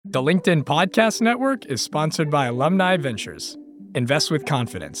The LinkedIn Podcast Network is sponsored by Alumni Ventures. Invest with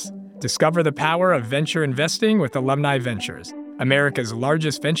confidence. Discover the power of venture investing with Alumni Ventures, America's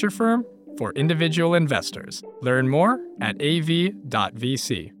largest venture firm for individual investors. Learn more at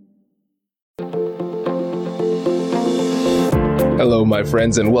av.vc. Hello, my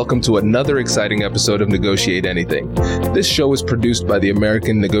friends, and welcome to another exciting episode of Negotiate Anything. This show is produced by the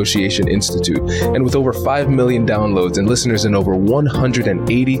American Negotiation Institute, and with over 5 million downloads and listeners in over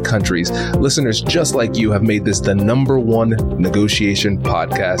 180 countries, listeners just like you have made this the #1 negotiation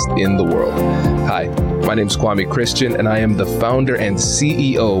podcast in the world. Hi, my name is Kwame Christian, and I am the founder and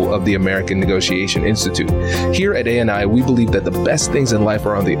CEO of the American Negotiation Institute. Here at ANI, we believe that the best things in life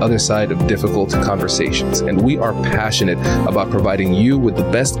are on the other side of difficult conversations, and we are passionate about providing you with the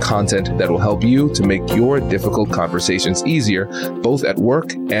best content that will help you to make your difficult conversations easier, both at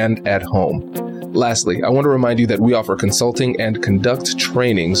work and at home. Lastly, I want to remind you that we offer consulting and conduct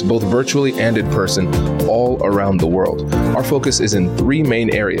trainings, both virtually and in person, all around the world. Our focus is in 3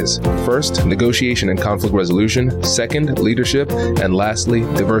 main areas. First, negotiation and conflict resolution. Second, leadership. And lastly,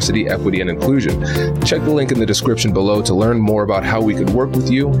 diversity, equity, and inclusion. Check the link in the description below to learn more about how we could work with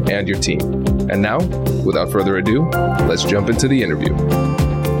you and your team. And now, without further ado, let's jump into the interview.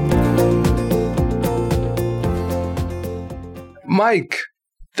 Mike,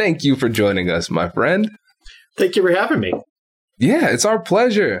 thank you for joining us, my friend. Thank you for having me. Yeah, it's our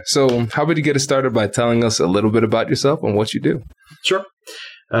pleasure. So how about you get us started by telling us a little bit about yourself and what you do? Sure.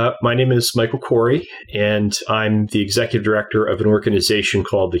 My name is Michael Corey, and I'm the executive director of an organization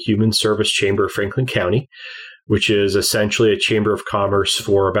called the Human Service Chamber of Franklin County, which is essentially a chamber of commerce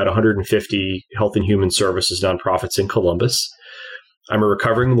for about 150 health and human services nonprofits in Columbus. I'm a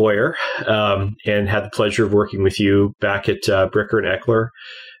recovering lawyer and had the pleasure of working with you back at Bricker and Eckler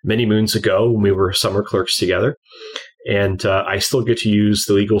many moons ago when we were summer clerks together. And I still get to use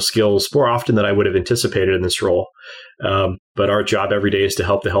the legal skills more often than I would have anticipated in this role. But our job every day is to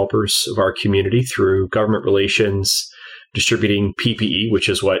help the helpers of our community through government relations, distributing PPE, which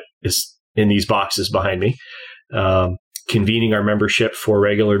is what is in these boxes behind me, convening our membership for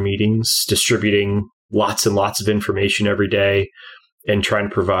regular meetings, distributing lots and lots of information every day, and trying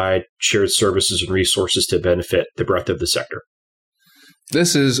to provide shared services and resources to benefit the breadth of the sector.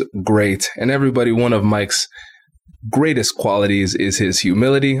 This is great. And everybody, one of Mike's greatest qualities is his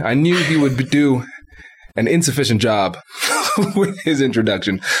humility. I knew he would do an insufficient job with his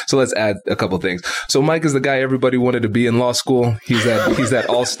introduction. So let's add a couple things. So Mike is the guy everybody wanted to be in law school. He's that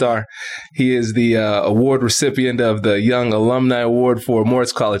all-star. He is the award recipient of the Young Alumni Award for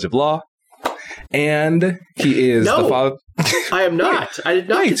Moritz College of Law. And he is the father. I am not. I did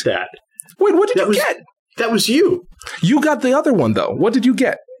not get that. Wait, what did you get? That was you. You got the other one, though. What did you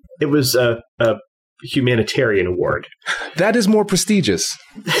get? It was a humanitarian award. That is more prestigious.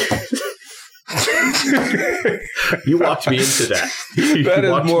 You walked me into that. You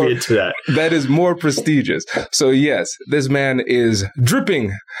walked me into that. That is more prestigious. So yes, this man is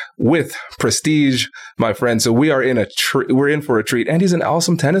dripping with prestige, my friend. So we are we're in for a treat, and he's an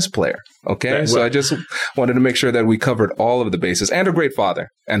awesome tennis player. Okay, so I just wanted to make sure that we covered all of the bases, and a great father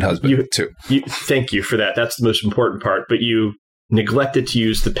and husband too. Thank you for that. That's the most important part. But you neglected to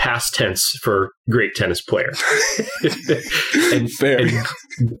use the past tense for great tennis player. and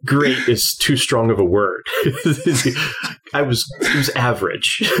great is too strong of a word. It was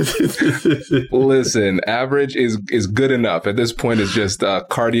average. Listen, average is good enough. At this point, it's just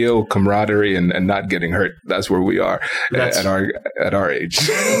cardio, camaraderie, and not getting hurt. That's where we are at our age.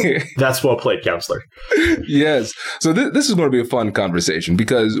 That's well played, counselor. Yes. So this is going to be a fun conversation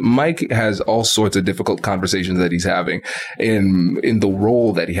because Mike has all sorts of difficult conversations that he's having in the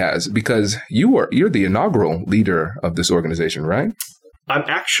role that he has, because you're the inaugural leader of this organization, right? I'm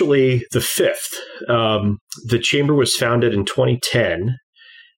actually the 5th. The chamber was founded in 2010,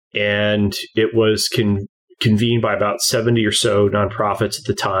 and it was convened by about 70 or so nonprofits at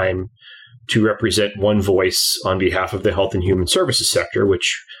the time to represent one voice on behalf of the health and human services sector,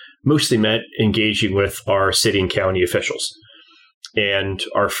 which mostly meant engaging with our city and county officials. And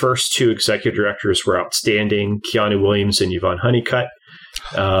our first 2 executive directors were outstanding, Keanu Williams and Yvonne Honeycutt.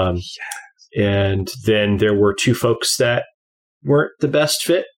 And then there were 2 folks that weren't the best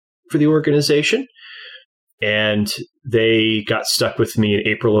fit for the organization. And they got stuck with me in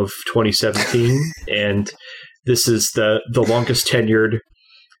April of 2017. And this is the longest tenured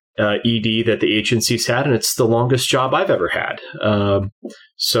ED that the agency's had, and it's the longest job I've ever had.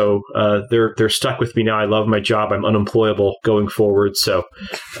 So they're stuck with me now. I love my job. I'm unemployable going forward. So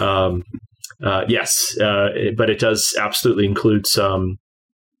yes, but it does absolutely include some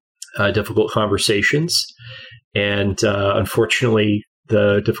difficult conversations. And unfortunately,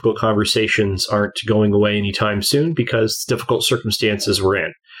 the difficult conversations aren't going away anytime soon because difficult circumstances we're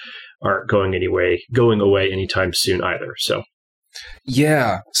in aren't going away anytime soon either. So,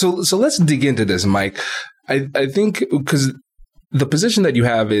 yeah. So let's dig into this, Mike. I think because the position that you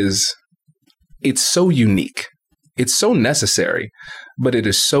have it's so unique. It's so necessary, but it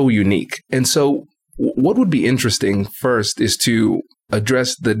is so unique. And so what would be interesting first is to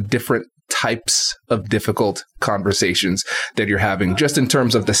address the different types of difficult conversations that you're having, just in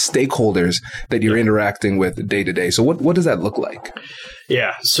terms of the stakeholders that you're interacting with day to day. So what does that look like?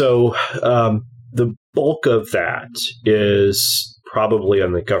 Yeah. So the bulk of that is probably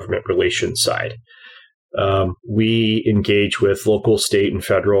on the government relations side. We engage with local, state, and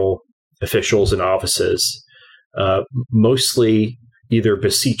federal officials and offices, mostly either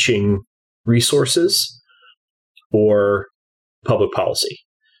beseeching resources or public policy.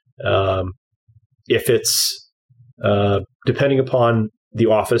 If it's depending upon the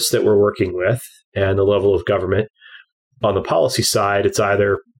office that we're working with and the level of government, on the policy side, it's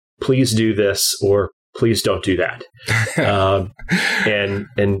either please do this or please don't do that. And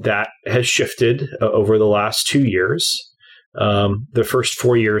that has shifted over the last 2 years. The first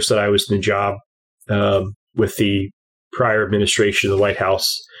 4 years that I was in the job with the prior administration of the White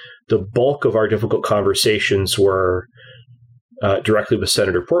House, the bulk of our difficult conversations were directly with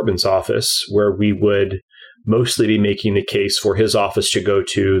Senator Portman's office, where we would mostly be making the case for his office to go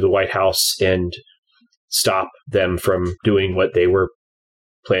to the White House and stop them from doing what they were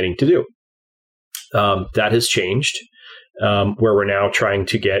planning to do. That has changed, where we're now trying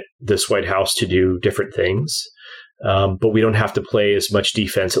to get this White House to do different things. But we don't have to play as much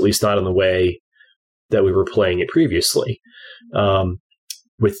defense, at least not in the way that we were playing it previously.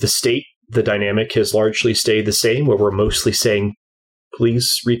 With the state, the dynamic has largely stayed the same, where we're mostly saying,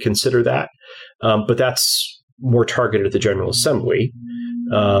 please reconsider that. But that's more targeted at the General Assembly.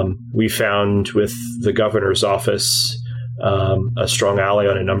 We found with the governor's office a strong ally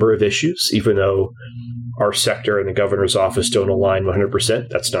on a number of issues, even though our sector and the governor's office don't align 100%.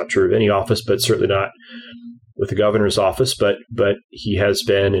 That's not true of any office, but certainly not with the governor's office. But he has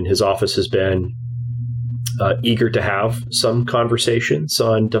been, and his office has been, eager to have some conversations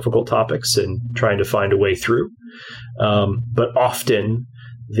on difficult topics and trying to find a way through. But often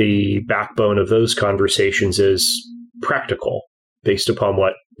the backbone of those conversations is practical, based upon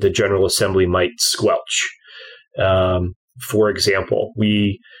what the General Assembly might squelch. For example,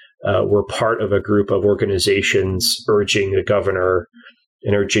 we were part of a group of organizations urging the governor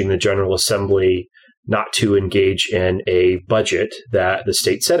and urging the General Assembly not to engage in a budget that the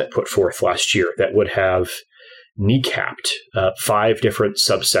state Senate put forth last year that would have kneecapped 5 different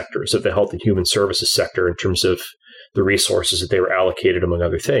subsectors of the health and human services sector in terms of the resources that they were allocated, among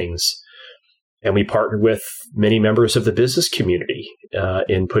other things. And we partnered with many members of the business community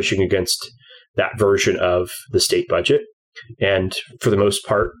in pushing against that version of the state budget. And for the most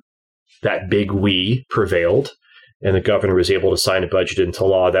part, that big we prevailed, and the governor was able to sign a budget into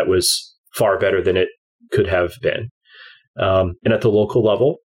law that was far better than it could have been. And at the local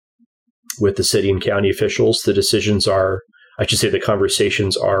level, with the city and county officials, the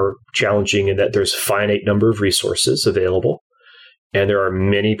conversations are challenging in that there's a finite number of resources available, and there are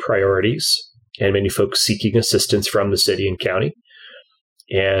many priorities and many folks seeking assistance from the city and county,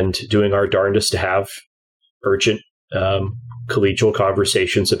 and doing our darndest to have urgent collegial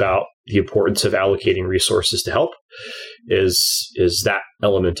conversations about the importance of allocating resources to help is that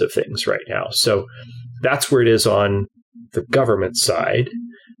element of things right now. So that's where it is on the government side.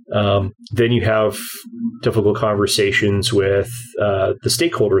 Then you have difficult conversations with the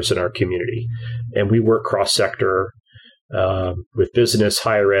stakeholders in our community, and we work cross-sector with business,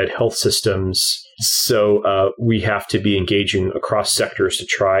 higher ed, health systems. So we have to be engaging across sectors to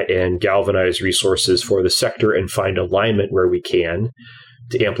try and galvanize resources for the sector and find alignment where we can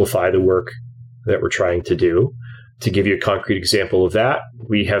to amplify the work that we're trying to do. To give you a concrete example of that,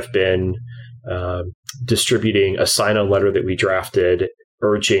 we have been distributing a sign-on letter that we drafted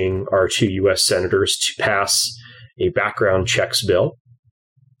urging our 2 U.S. senators to pass a background checks bill.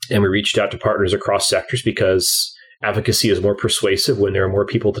 And we reached out to partners across sectors because advocacy is more persuasive when there are more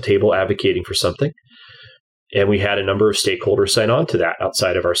people at the table advocating for something. And we had a number of stakeholders sign on to that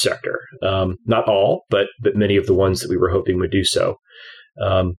outside of our sector. Not all, but many of the ones that we were hoping would do so.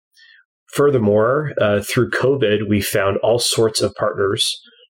 Furthermore, through COVID, we found all sorts of partners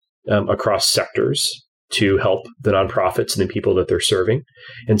across sectors to help the nonprofits and the people that they're serving.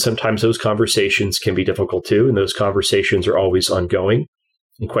 And sometimes those conversations can be difficult too, and those conversations are always ongoing.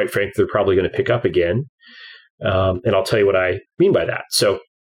 And quite frankly, they're probably going to pick up again. And I'll tell you what I mean by that. So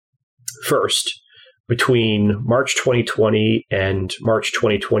first, between March 2020 and March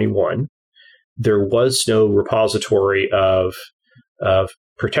 2021, there was no repository of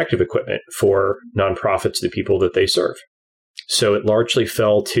protective equipment for nonprofits, the people that they serve. So it largely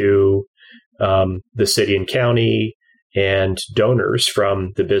fell to the city and county and donors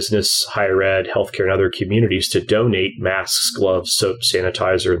from the business, higher ed, healthcare, and other communities to donate masks, gloves, soap,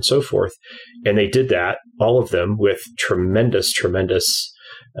 sanitizer, and so forth. And they did that, all of them, with tremendous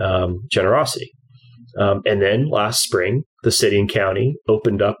generosity. And then last spring, the city and county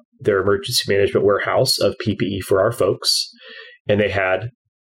opened up their emergency management warehouse of PPE for our folks, and they had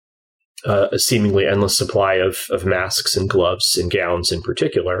a seemingly endless supply of masks and gloves and gowns in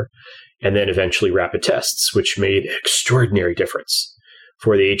particular, and then eventually rapid tests, which made an extraordinary difference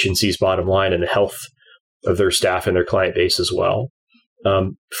for the agency's bottom line and the health of their staff and their client base as well.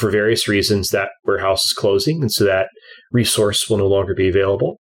 For various reasons, that warehouse is closing, and so that resource will no longer be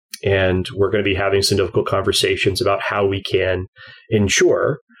available. And we're going to be having some difficult conversations about how we can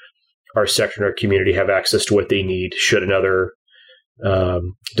ensure our sector and our community have access to what they need should another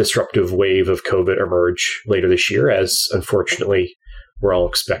disruptive wave of COVID emerge later this year, as unfortunately we're all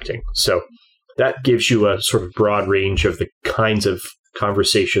expecting. So that gives you a sort of broad range of the kinds of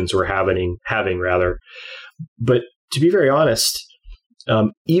conversations we're having. But to be very honest,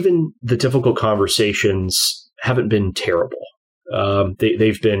 even the difficult conversations haven't been terrible.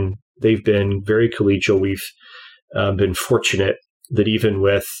 They've been very collegial. We've been fortunate that even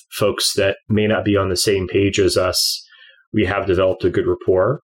with folks that may not be on the same page as us, we have developed a good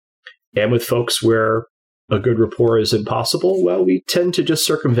rapport. And with folks where a good rapport is impossible, well, we tend to just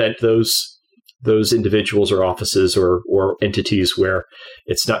circumvent those individuals or offices or entities where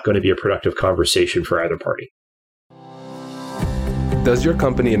it's not going to be a productive conversation for either party. Does your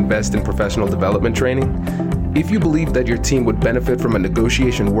company invest in professional development training? If you believe that your team would benefit from a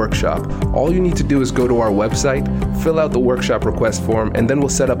negotiation workshop, all you need to do is go to our website, fill out the workshop request form, and then we'll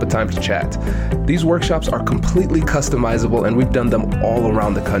set up a time to chat. These workshops are completely customizable, and we've done them all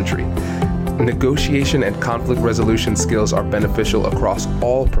around the country. Negotiation and conflict resolution skills are beneficial across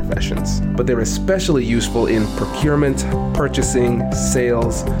all professions, but they're especially useful in procurement, purchasing,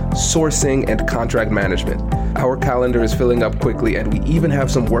 sales, sourcing, and contract management. Our calendar is filling up quickly, and we even have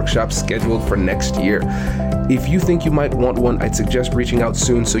some workshops scheduled for next year. If you think you might want one, I'd suggest reaching out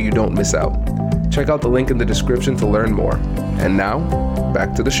soon so you don't miss out. Check out the link in the description to learn more. And now,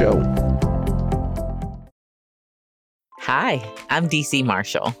 back to the show. Hi, I'm DC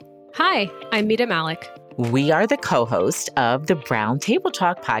Marshall. Hi, I'm Mita Malik. We are the co-host of the Brown Table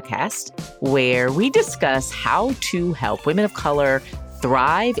Talk podcast, where we discuss how to help women of color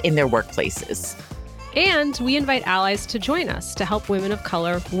thrive in their workplaces. And we invite allies to join us to help women of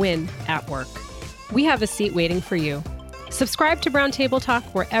color win at work. We have a seat waiting for you. Subscribe to Brown Table Talk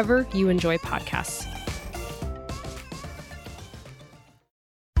wherever you enjoy podcasts.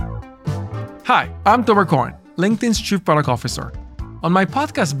 Hi, I'm Tomer Cohen, LinkedIn's Chief Product Officer. On my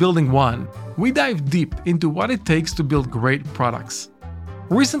podcast, Building One, we dive deep into what it takes to build great products.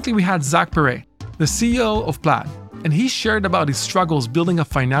 Recently, we had Zach Perret, the CEO of Plaid, and he shared about his struggles building a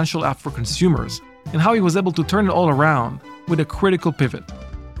financial app for consumers and how he was able to turn it all around with a critical pivot.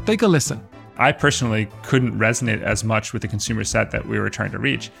 Take a listen. I personally couldn't resonate as much with the consumer set that we were trying to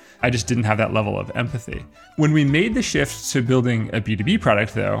reach. I just didn't have that level of empathy. When we made the shift to building a B2B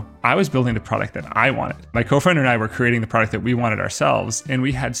product, though, I was building the product that I wanted. My co-founder and I were creating the product that we wanted ourselves, and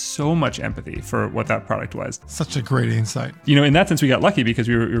we had so much empathy for what that product was. Such a great insight. In that sense, we got lucky because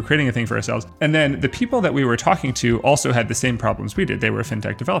we were creating a thing for ourselves. And then the people that we were talking to also had the same problems we did. They were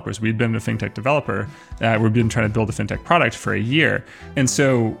fintech developers. We'd been a fintech developer. We'd been trying to build a fintech product for a year. And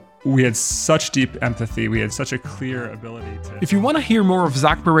so we had such deep empathy. We had such a clear ability to... If you want to hear more of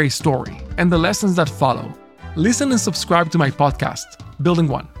Zach Perret's story and the lessons that follow, listen and subscribe to my podcast, Building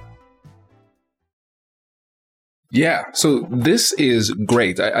One. Yeah, so this is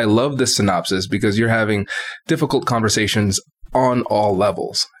great. I love this synopsis because you're having difficult conversations on all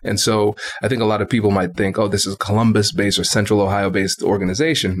levels. And so I think a lot of people might think, oh, this is a Columbus-based or Central Ohio-based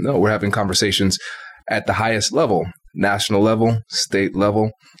organization. No, we're having conversations at the highest level, national level, state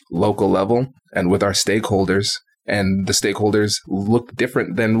level, local level, and with our stakeholders. And the stakeholders look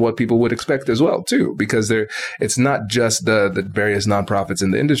different than what people would expect as well, too, because it's not just the various nonprofits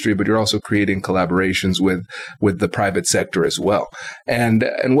in the industry, but you're also creating collaborations with the private sector as well. And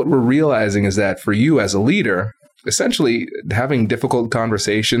what we're realizing is that for you as a leader, essentially having difficult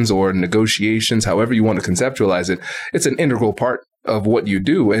conversations or negotiations, however you want to conceptualize it, it's an integral part of what you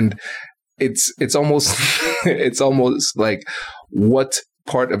do. And it's almost like what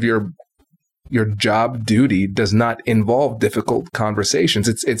part of your your job duty does not involve difficult conversations.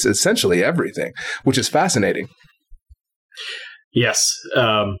 It's essentially everything, which is fascinating. Yes.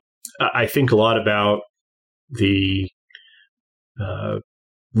 I think a lot about the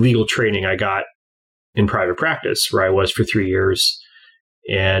legal training I got in private practice, where I was for 3 years,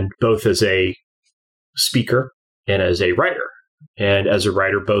 and both as a speaker and as a writer. And as a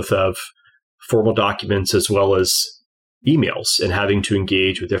writer, both of formal documents as well as emails, and having to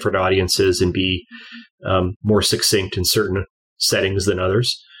engage with different audiences and be more succinct in certain settings than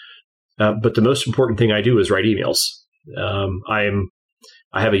others. But the most important thing I do is write emails. I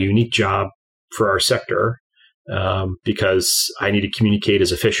have a unique job for our sector because I need to communicate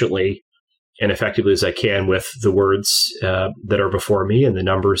as efficiently and effectively as I can with the words that are before me and the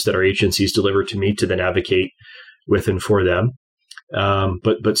numbers that our agencies deliver to me to then advocate with and for them.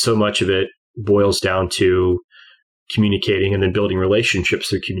 But so much of it boils down to communicating and then building relationships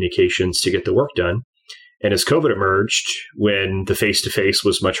through communications to get the work done. And as COVID emerged, when the face-to-face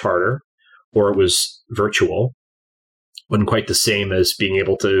was much harder, or it was virtual, wasn't quite the same as being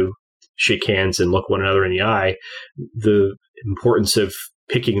able to shake hands and look one another in the eye, the importance of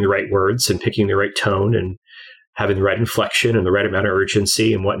picking the right words and picking the right tone and having the right inflection and the right amount of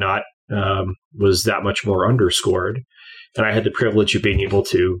urgency and whatnot was that much more underscored. And I had the privilege of being able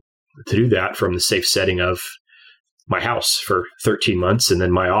to do that from the safe setting of my house for 13 months and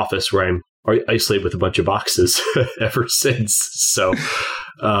then my office, where I'm isolated with a bunch of boxes ever since. So,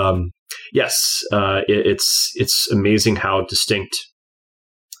 yes, it's amazing how distinct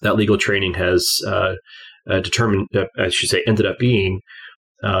that legal training has ended up being.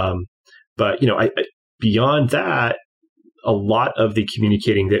 But beyond that, a lot of the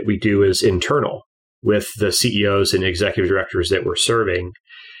communicating that we do is internal with the CEOs and executive directors that we're serving.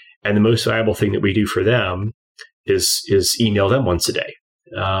 And the most valuable thing that we do for them is email them once a day.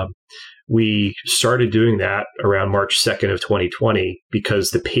 We started doing that around March 2nd of 2020 because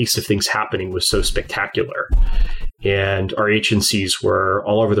the pace of things happening was so spectacular. And our agencies were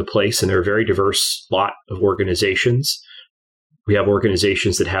all over the place, and they're a very diverse lot of organizations. We have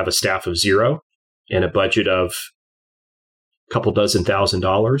organizations that have a staff of 0 and a budget of a couple dozen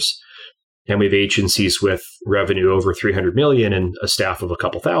 $1,000. And we have agencies with revenue over 300 million and a staff of a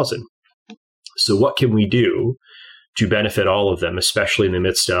couple thousand. So what can we do to benefit all of them, especially in the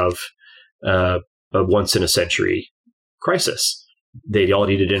midst of a once-in-a-century crisis? They all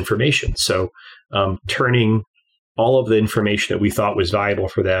needed information. So turning all of the information that we thought was valuable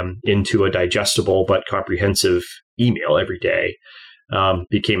for them into a digestible but comprehensive email every day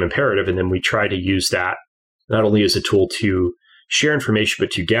became imperative. And then we try to use that not only as a tool to share information,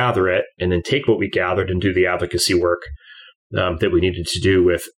 but to gather it and then take what we gathered and do the advocacy work that we needed to do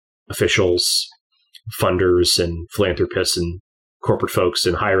with officials, funders, and philanthropists, and corporate folks,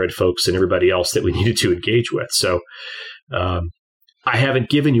 and higher ed folks, and everybody else that we needed to engage with. So I haven't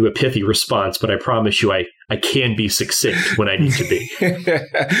given you a pithy response, but I promise you I can be succinct when I need to be.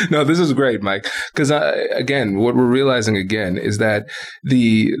 No, this is great, Mike. Because again, what we're realizing again is that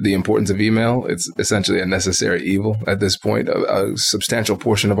the importance of email, it's essentially a necessary evil at this point. A substantial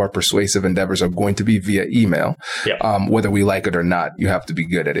portion of our persuasive endeavors are going to be via email. Yep. Whether we like it or not, you have to be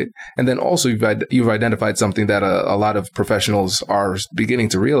good at it. And then also you've identified something that a lot of professionals are beginning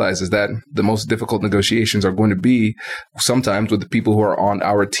to realize, is that the most difficult negotiations are going to be sometimes with the people who are on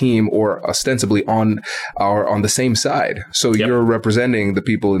our team or ostensibly on the same side. So yep. You're representing the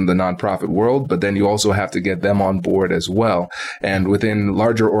people in the nonprofit world, but then you also have to get them on board as well. And within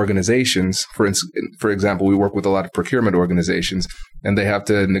larger organizations, for example, we work with a lot of procurement organizations, and they have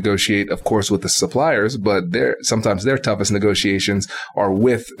to negotiate, of course, with the suppliers, but sometimes their toughest negotiations are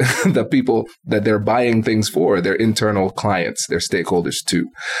with the people that they're buying things for, their internal clients, their stakeholders too.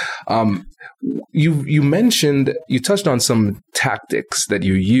 You touched on some tactics that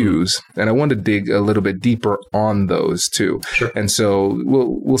you use, and I want to dig a little bit deeper on those too. Sure. And so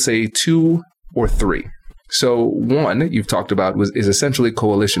we'll say 2 or 3. So one you've talked about is essentially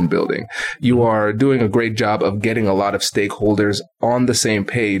coalition building. You are doing a great job of getting a lot of stakeholders on the same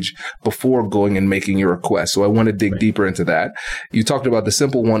page before going and making your request. So I want to dig deeper into that. You talked about the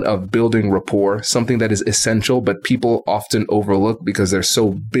simple one of building rapport, something that is essential, but people often overlook because they're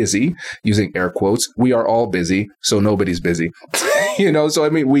so busy, using air quotes. We are all busy, so nobody's busy. So I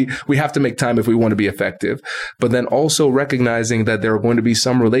mean, we have to make time if we want to be effective, but then also recognizing that there are going to be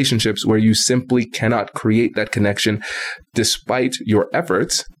some relationships where you simply cannot create that connection despite your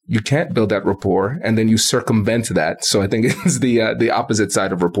efforts. You can't build that rapport, and then you circumvent that. So I think it's the opposite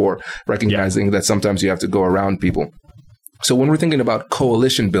side of rapport, recognizing that sometimes you have to go around people. So when we're thinking about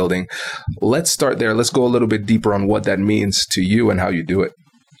coalition building, let's start there. Let's go a little bit deeper on what that means to you and how you do it.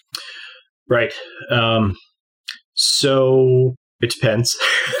 Right. So it depends.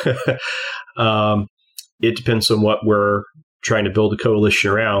 It depends on what we're trying to build a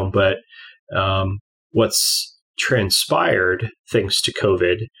coalition around. But what's transpired thanks to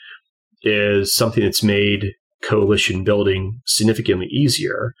COVID is something that's made coalition building significantly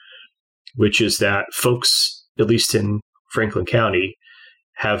easier, which is that folks, at least in Franklin County,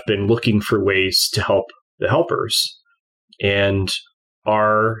 have been looking for ways to help the helpers. And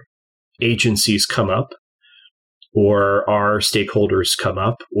our agencies come up, or our stakeholders come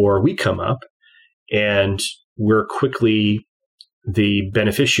up, or we come up, and we're quickly the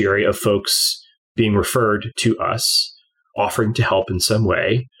beneficiary of folks being referred to us, offering to help in some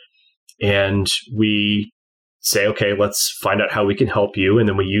way. And we say, okay, let's find out how we can help you. And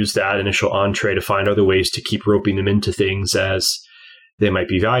then we use that initial entree to find other ways to keep roping them into things as they might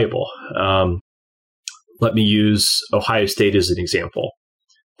be valuable. Let me use Ohio State as an example.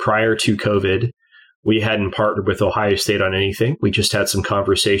 Prior to COVID, we hadn't partnered with Ohio State on anything. We just had some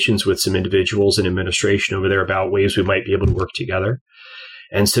conversations with some individuals in administration over there about ways we might be able to work together.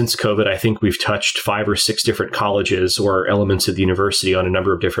 And since COVID, I think we've touched 5 or 6 different colleges or elements of the university on a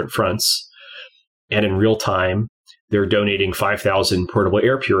number of different fronts. And in real time, they're donating 5,000 portable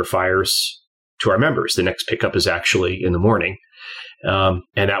air purifiers to our members. The next pickup is actually in the morning. And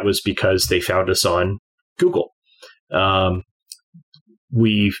that was because they found us on Google.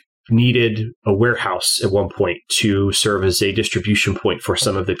 We needed a warehouse at one point to serve as a distribution point for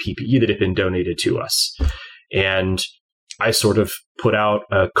some of the PPE that had been donated to us. And I sort of put out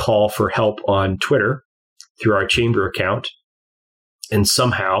a call for help on Twitter through our chamber account. And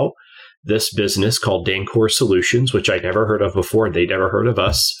somehow this business called Dancor Solutions, which I'd never heard of before, they never heard of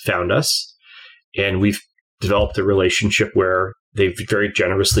us, found us. And we've developed a relationship where they've very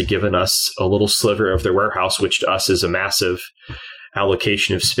generously given us a little sliver of their warehouse, which to us is a massive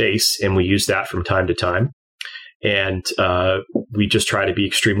allocation of space. And we use that from time to time. And we just try to be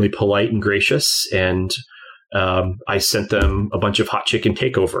extremely polite and gracious. And I sent them a bunch of hot chicken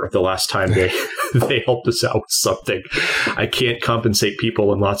takeover the last time they helped us out with something. I can't compensate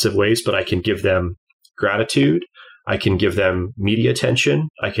people in lots of ways, but I can give them gratitude. I can give them media attention.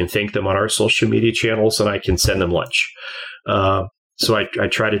 I can thank them on our social media channels, and I can send them lunch. So I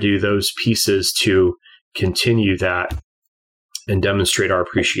try to do those pieces to continue that and demonstrate our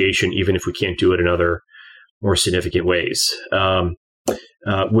appreciation, even if we can't do it in other more significant ways.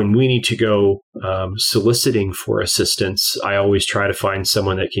 When we need to go soliciting for assistance, I always try to find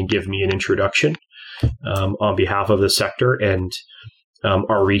someone that can give me an introduction on behalf of the sector. And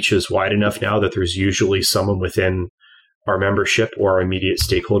our reach is wide enough now that there's usually someone within our membership or our immediate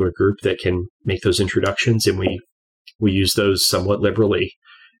stakeholder group that can make those introductions. And we use those somewhat liberally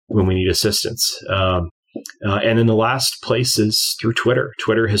when we need assistance. And then the last place is through Twitter.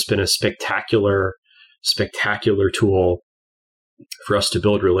 Twitter has been a spectacular tool for us to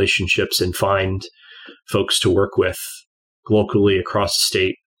build relationships and find folks to work with locally across the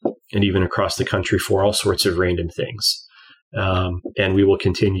state and even across the country for all sorts of random things. And we will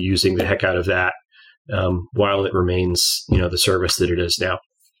continue using the heck out of that while it remains, the service that it is now.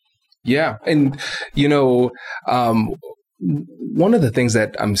 Yeah. And, one of the things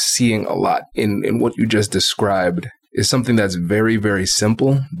that I'm seeing a lot in what you just described is something that's very, very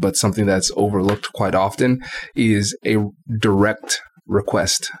simple, but something that's overlooked quite often is a direct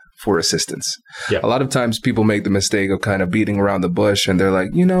request for assistance. Yeah. A lot of times people make the mistake of kind of beating around the bush and they're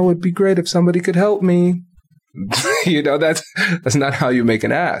like, it'd be great if somebody could help me. That's not how you make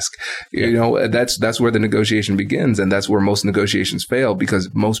an ask. That's where the negotiation begins. And that's where most negotiations fail because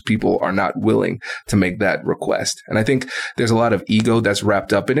most people are not willing to make that request. And I think there's a lot of ego that's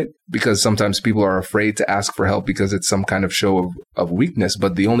wrapped up in it because sometimes people are afraid to ask for help because it's some kind of show of weakness.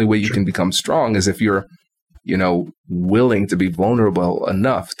 But the only way you can become strong is if you're, willing to be vulnerable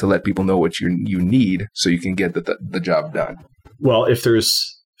enough to let people know what you need so you can get the job done. Well, if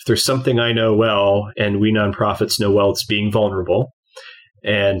there's something I know well, and we nonprofits know well, it's being vulnerable.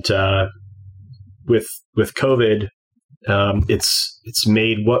 And with COVID, it's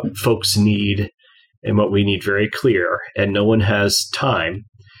made what folks need and what we need very clear, and no one has time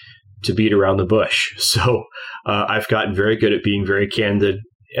to beat around the bush. So I've gotten very good at being very candid,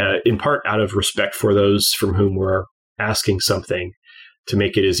 in part out of respect for those from whom we're asking something, to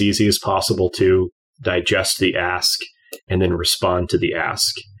make it as easy as possible to digest the ask and then respond to the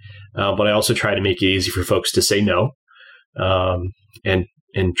ask. But I also try to make it easy for folks to say no,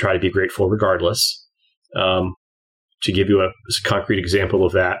 and try to be grateful regardless. To give you a concrete example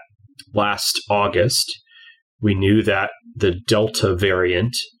of that, last August, we knew that the Delta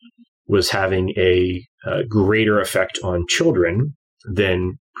variant was having a greater effect on children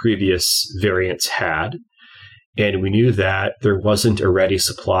than previous variants had. And we knew that there wasn't a ready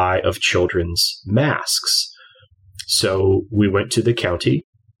supply of children's masks. So we went to the county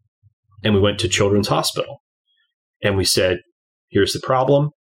and we went to Children's Hospital and we said, here's the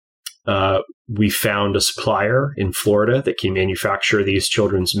problem. We found a supplier in Florida that can manufacture these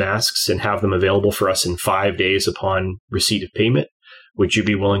children's masks and have them available for us in 5 days upon receipt of payment. Would you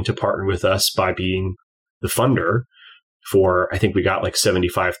be willing to partner with us by being the funder for, I think we got like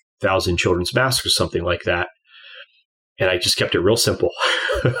 75,000 children's masks or something like that. And I just kept it real simple.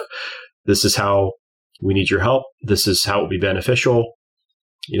 This is how we need your help. This is how it will be beneficial.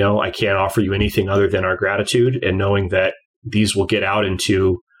 You know, I can't offer you anything other than our gratitude and knowing that these will get out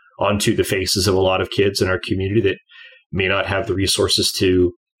onto the faces of a lot of kids in our community that may not have the resources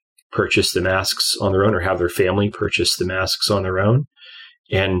to purchase the masks on their own or have their family purchase the masks on their own.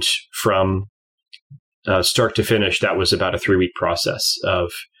 And from start to finish, that was about a 3-week process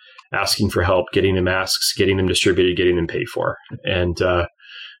of asking for help, getting the masks, getting them distributed, getting them paid for. And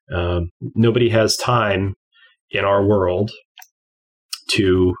nobody has time in our world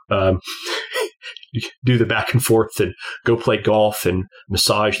to do the back and forth and go play golf and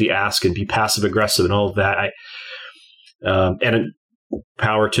massage the ask and be passive aggressive and all of that. And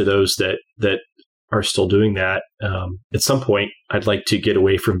power to those that are still doing that. At some point, I'd like to get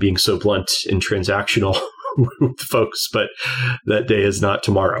away from being so blunt and transactional with folks, but that day is not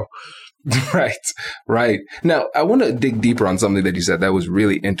tomorrow. Right. Now, I want to dig deeper on something that you said that was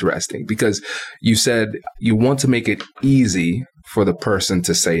really interesting, because you said you want to make it easy for the person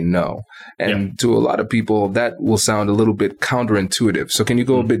to say no. And to a lot of people, that will sound a little bit counterintuitive. So can you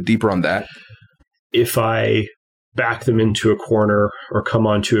go a bit deeper on that? If I back them into a corner or come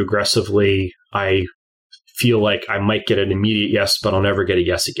on too aggressively, I feel like I might get an immediate yes, but I'll never get a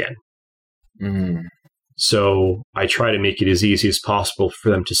yes again. Mm. So I try to make it as easy as possible for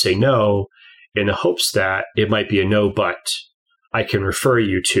them to say no, in the hopes that it might be a no, but I can refer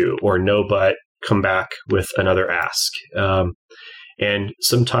you to, or no, but come back with another ask. And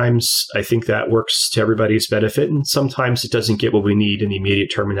sometimes I think that works to everybody's benefit, and sometimes it doesn't get what we need in the immediate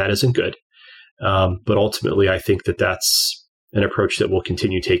term, and that isn't good. But ultimately, I think that that's an approach that we'll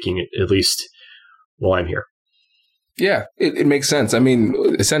continue taking, at least while I'm here. Yeah, it makes sense. I mean,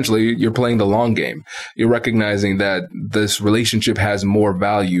 essentially, you're playing the long game. You're recognizing that this relationship has more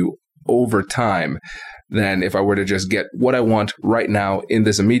value over time than if I were to just get what I want right now in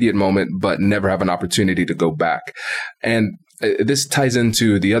this immediate moment, but never have an opportunity to go back. And this ties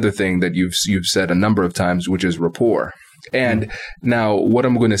into the other thing that you've said a number of times, which is rapport. And now what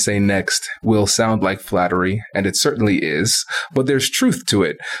I'm going to say next will sound like flattery, and it certainly is, but there's truth to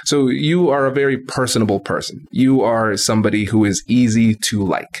it. So you are a very personable person. You are somebody who is easy to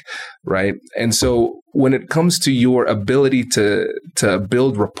like, right? And so when it comes to your ability to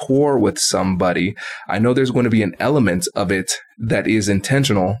build rapport with somebody, I know there's going to be an element of it that is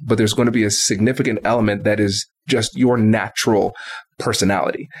intentional, but there's going to be a significant element that is just your natural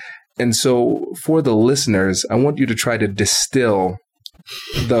personality. And so for the listeners, I want you to try to distill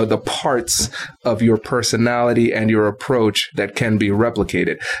the parts of your personality and your approach that can be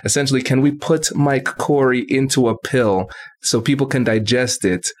replicated. Essentially, can we put Mike Corey into a pill so people can digest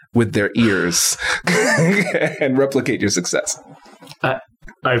it with their ears and replicate your success?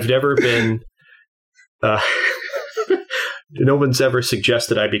 I've never been... no one's ever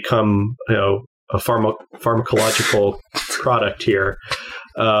suggested I become, a pharmacological product here.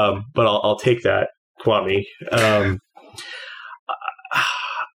 But I'll take that, Kwame.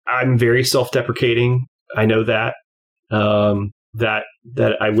 I'm very self-deprecating. I know that.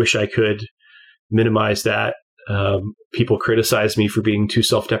 That I wish I could minimize that. People criticize me for being too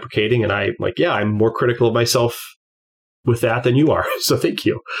self-deprecating, and I'm like, yeah, I'm more critical of myself with that than you are. So thank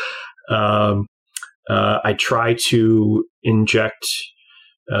you. I try to inject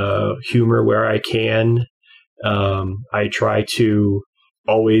humor where I can. I try to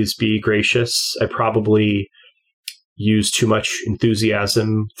always be gracious. I probably use too much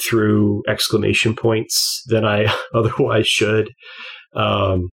enthusiasm through exclamation points than I otherwise should.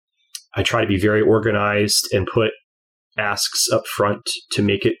 I try to be very organized and put asks up front to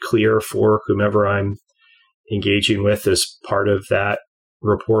make it clear for whomever I'm engaging with as part of that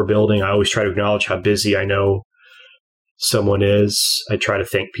rapport building. I always try to acknowledge how busy I know someone is. I try to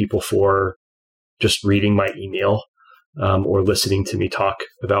thank people for just reading my email or listening to me talk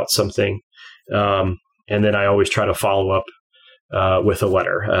about something. And then I always try to follow up with a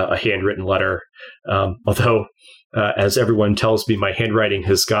letter, a handwritten letter. Although, as everyone tells me, my handwriting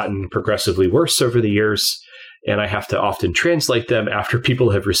has gotten progressively worse over the years, and I have to often translate them after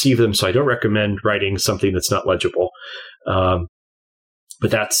people have received them. So I don't recommend writing something that's not legible.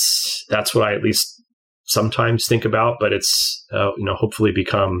 But that's what I at least sometimes think about. But it's hopefully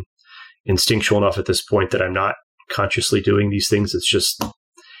become instinctual enough at this point that I'm not consciously doing these things. It's just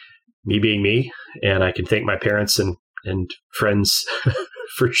me being me, and I can thank my parents and friends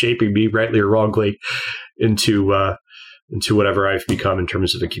for shaping me, rightly or wrongly, into whatever I've become in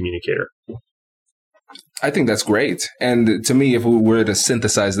terms of a communicator. I think that's great. And to me, if we were to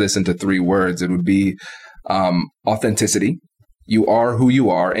synthesize this into 3 words, it would be authenticity. You are who you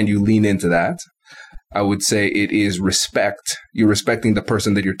are, and you lean into that. I would say it is respect. You're respecting the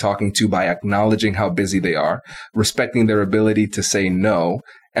person that you're talking to by acknowledging how busy they are, respecting their ability to say no,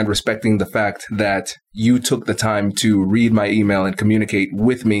 and respecting the fact that you took the time to read my email and communicate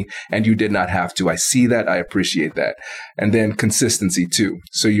with me, and you did not have to. I see that. I appreciate that. And then consistency too.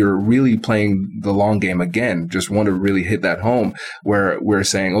 So you're really playing the long game again. Just want to really hit that home where we're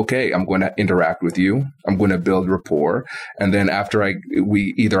saying, okay, I'm going to interact with you. I'm going to build rapport. And then after I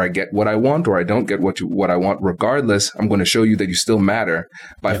get what I want or I don't get what I want, regardless, I'm going to show you that you still matter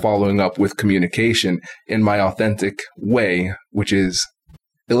by following up with communication in my authentic way, which is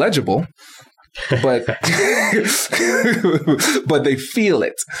illegible, but but they feel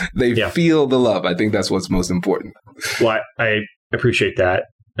it. They feel the love. I think that's what's most important. Well, I appreciate that.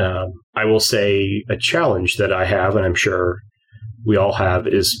 I will say a challenge that I have, and I'm sure we all have,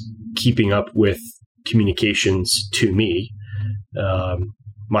 is keeping up with communications to me.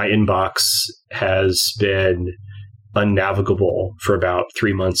 My inbox has been unnavigable for about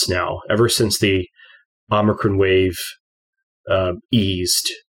 3 months now, ever since the Omicron wave eased.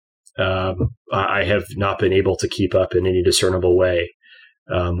 I have not been able to keep up in any discernible way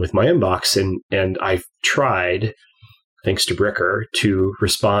with my inbox, and I've tried, thanks to Bricker, to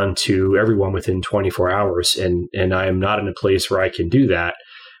respond to everyone within 24 hours, and I am not in a place where I can do that,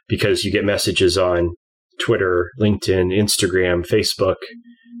 because you get messages on Twitter, LinkedIn, Instagram, Facebook,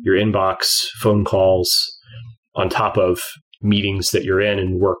 your inbox, phone calls, on top of meetings that you're in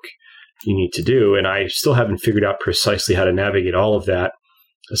and work you need to do. And I still haven't figured out precisely how to navigate all of that,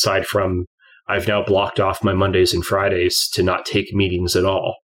 aside from I've now blocked off my Mondays and Fridays to not take meetings at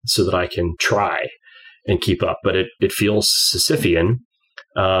all so that I can try and keep up. But it feels Sisyphean.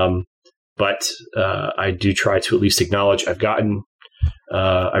 But I do try to at least acknowledge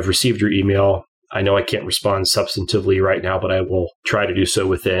I've received your email. I know I can't respond substantively right now, but I will try to do so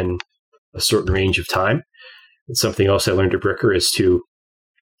within a certain range of time. And something else I learned at Bricker is to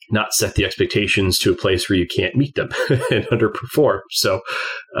not set the expectations to a place where you can't meet them and underperform. So,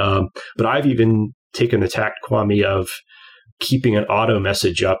 but I've even taken the tact, Kwame, of keeping an auto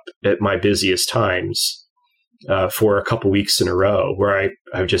message up at my busiest times for a couple weeks in a row, where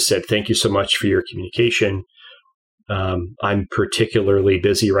I've just said, thank you so much for your communication. I'm particularly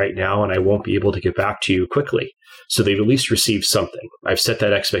busy right now, and I won't be able to get back to you quickly. So they've at least received something. I've set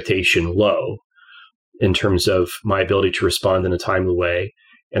that expectation low in terms of my ability to respond in a timely way.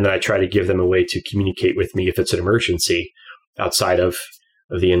 And then I try to give them a way to communicate with me if it's an emergency outside of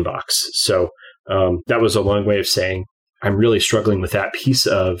the inbox. So that was a long way of saying I'm really struggling with that piece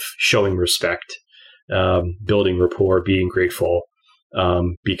of showing respect, building rapport, being grateful,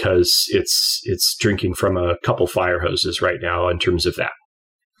 because it's drinking from a couple fire hoses right now in terms of that.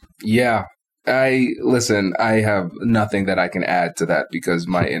 Yeah. I have nothing that I can add to that because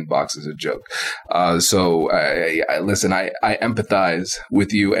my inbox is a joke. So I empathize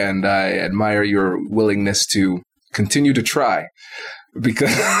with you, and I admire your willingness to continue to try.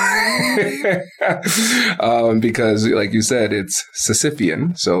 Because like you said, it's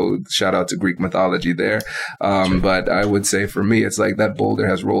Sisyphean. So shout out to Greek mythology there. But I would say for me, it's like that boulder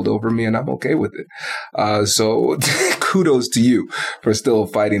has rolled over me and I'm okay with it. So kudos to you for still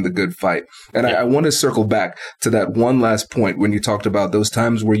fighting the good fight. And I want to circle back to that one last point when you talked about those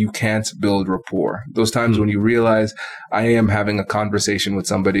times where you can't build rapport, those times when you realize I am having a conversation with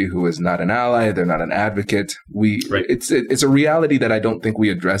somebody who is not an ally. They're not an advocate. It's a reality that I don't think we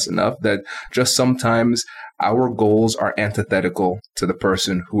address enough, that just sometimes our goals are antithetical to the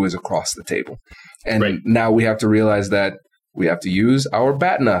person who is across the table. And now we have to realize that we have to use our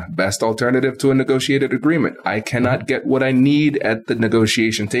BATNA, best alternative to a negotiated agreement. I cannot get what I need at the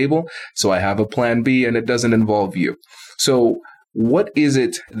negotiation table, so I have a plan B, and it doesn't involve you. So what is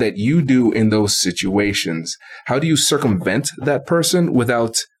it that you do in those situations? How do you circumvent that person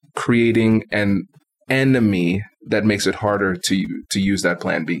without creating an enemy that makes it harder to use that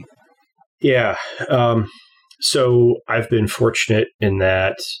plan B? Yeah. So I've been fortunate in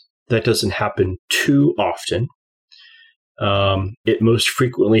that doesn't happen too often. It most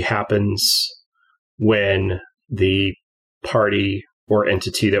frequently happens when the party or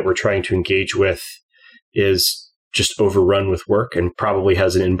entity that we're trying to engage with is just overrun with work and probably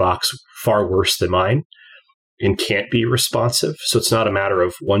has an inbox far worse than mine and can't be responsive. So it's not a matter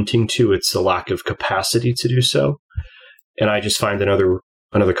of wanting to, it's a lack of capacity to do so. And I just find another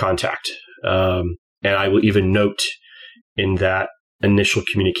contact. And I will even note in that initial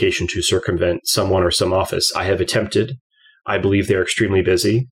communication to circumvent someone or some office, I have attempted. I believe they're extremely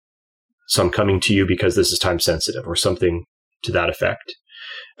busy. So I'm coming to you because this is time sensitive or something to that effect.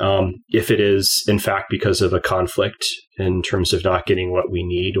 If it is, in fact, because of a conflict in terms of not getting what we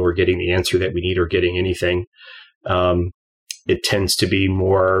need or getting the answer that we need or getting anything, it tends to be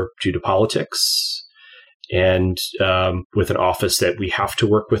more due to politics and with an office that we have to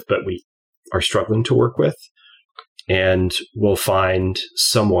work with, but we are struggling to work with. And we'll find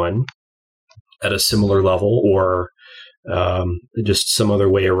someone at a similar level or just some other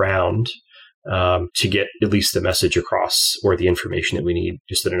way around to get at least the message across or the information that we need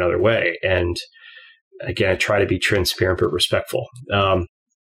just in another way. And again, I try to be transparent but respectful.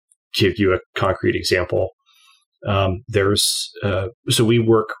 Give you a concrete example. So we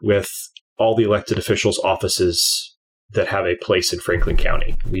work with all the elected officials' offices that have a place in Franklin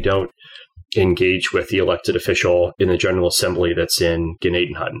County. We don't engage with the elected official in the General Assembly that's in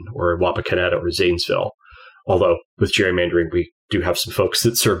Gnadenhutton or Wapakoneta or Zanesville. Although with gerrymandering, we do have some folks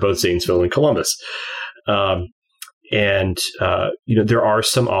that serve both Zanesville and Columbus. There are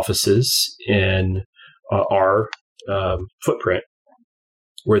some offices in our footprint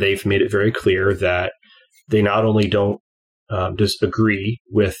where they've made it very clear that they not only don't just agree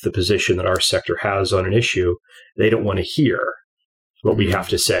with the position that our sector has on an issue, they don't want to hear what we have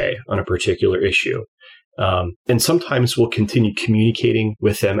to say on a particular issue. And sometimes we'll continue communicating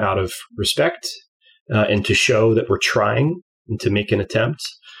with them out of respect and to show that we're trying and to make an attempt.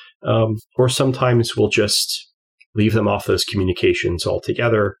 Or sometimes we'll just leave them off those communications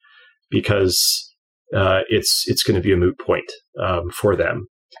altogether because it's going to be a moot point for them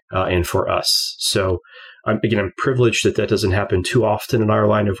and for us. So I'm privileged that doesn't happen too often in our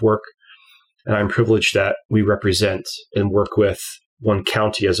line of work. And I'm privileged that we represent and work with one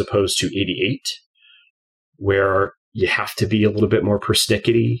county as opposed to 88, where you have to be a little bit more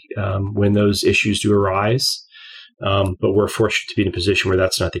persnickety when those issues do arise. But we're fortunate to be in a position where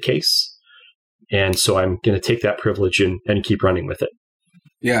that's not the case. And so I'm going to take that privilege and keep running with it.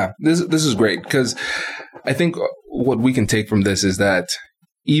 Yeah, this is great because I think what we can take from this is that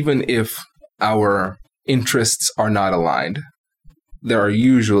even if our interests are not aligned, there are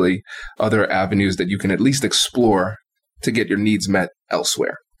usually other avenues that you can at least explore to get your needs met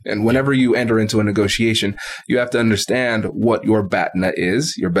elsewhere. And whenever you enter into a negotiation, you have to understand what your BATNA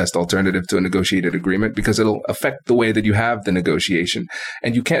is, your best alternative to a negotiated agreement, because it'll affect the way that you have the negotiation.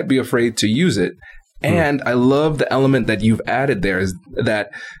 And you can't be afraid to use it. And I love the element that you've added there is that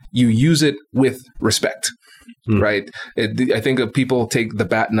you use it with respect. Right. I think of people take the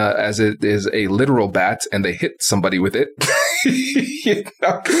BATNA as it is a literal bat and they hit somebody with it.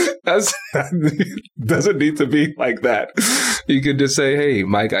 That doesn't need to be like that. You could just say, hey,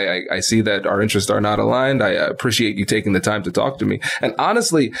 Mike, I see that our interests are not aligned. I appreciate you taking the time to talk to me. And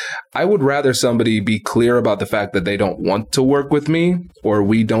honestly, I would rather somebody be clear about the fact that they don't want to work with me or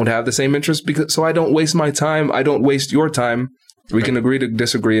we don't have the same interests so I don't waste my time. I don't waste your time. We can agree to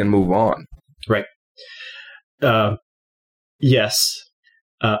disagree and move on. Right. Yes,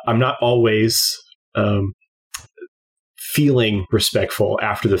 I'm not always feeling respectful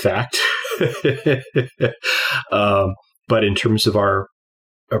after the fact, but in terms of our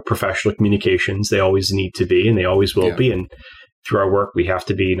professional communications, they always need to be, and they always will be. And through our work, we have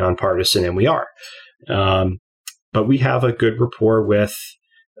to be nonpartisan, and we are. But we have a good rapport with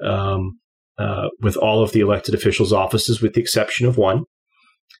all of the elected officials' offices, with the exception of one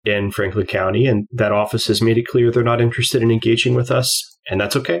in Franklin County, and that office has made it clear they're not interested in engaging with us, and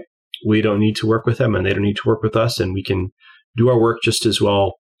that's okay. We don't need to work with them, and they don't need to work with us, and we can do our work just as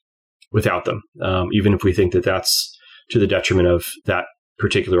well without them, even if we think that that's to the detriment of that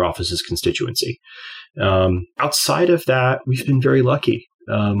particular office's constituency. Outside of that, we've been very lucky.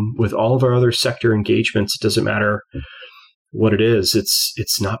 With all of our other sector engagements, it doesn't matter what it is,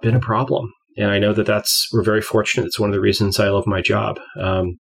 it's not been a problem. And I know that we're very fortunate. It's one of the reasons I love my job.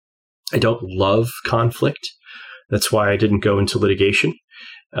 I don't love conflict. That's why I didn't go into litigation.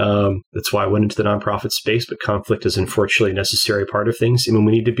 That's why I went into the nonprofit space. But conflict is unfortunately a necessary part of things. I mean,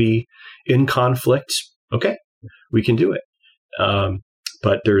 we need to be in conflict. Okay, we can do it.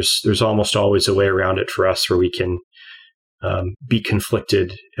 But there's almost always a way around it for us where we can be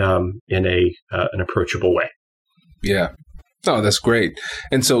conflicted in an approachable way. Yeah. Oh, that's great.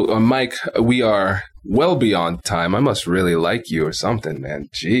 And so, Mike, we are well beyond time. I must really like you or something, man.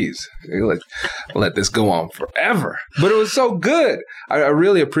 Jeez. Let this go on forever. But it was so good. I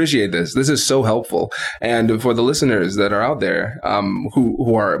really appreciate this. This is so helpful. And for the listeners that are out there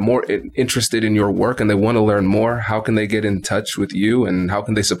who are more interested in your work and they want to learn more, how can they get in touch with you and how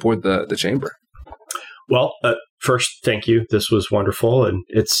can they support the Chamber? Well, first, thank you. This was wonderful. And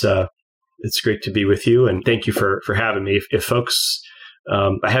it's great to be with you. And thank you for having me. If folks,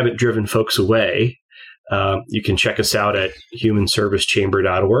 I haven't driven folks away, you can check us out at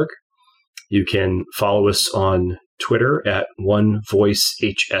humanservicechamber.org. You can follow us on Twitter at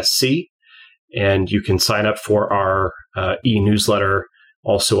OneVoiceHSC, and you can sign up for our e-newsletter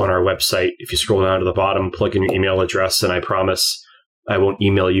also on our website. If you scroll down to the bottom, plug in your email address, and I promise I won't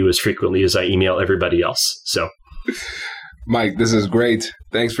email you as frequently as I email everybody else. So, Mike, this is great.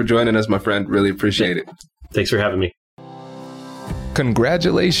 Thanks for joining us, my friend. Really appreciate it. Thanks for having me.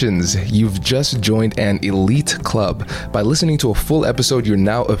 Congratulations, you've just joined an elite club. By listening to a full episode, you're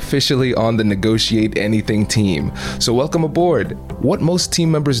now officially on the Negotiate Anything team. So welcome aboard. What most team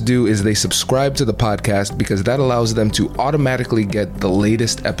members do is they subscribe to the podcast because that allows them to automatically get the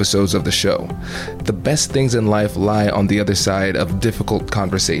latest episodes of the show. The best things in life lie on the other side of difficult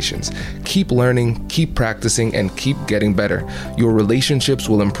conversations. Keep learning, keep practicing, and keep getting better. Your relationships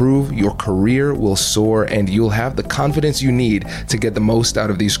will improve, your career will soar, and you'll have the confidence you need to get the most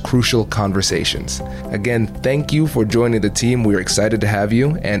out of these crucial conversations. Again, thank you for joining the team. We're excited to have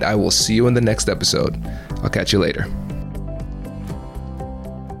you, and I will see you in the next episode. I'll catch you later.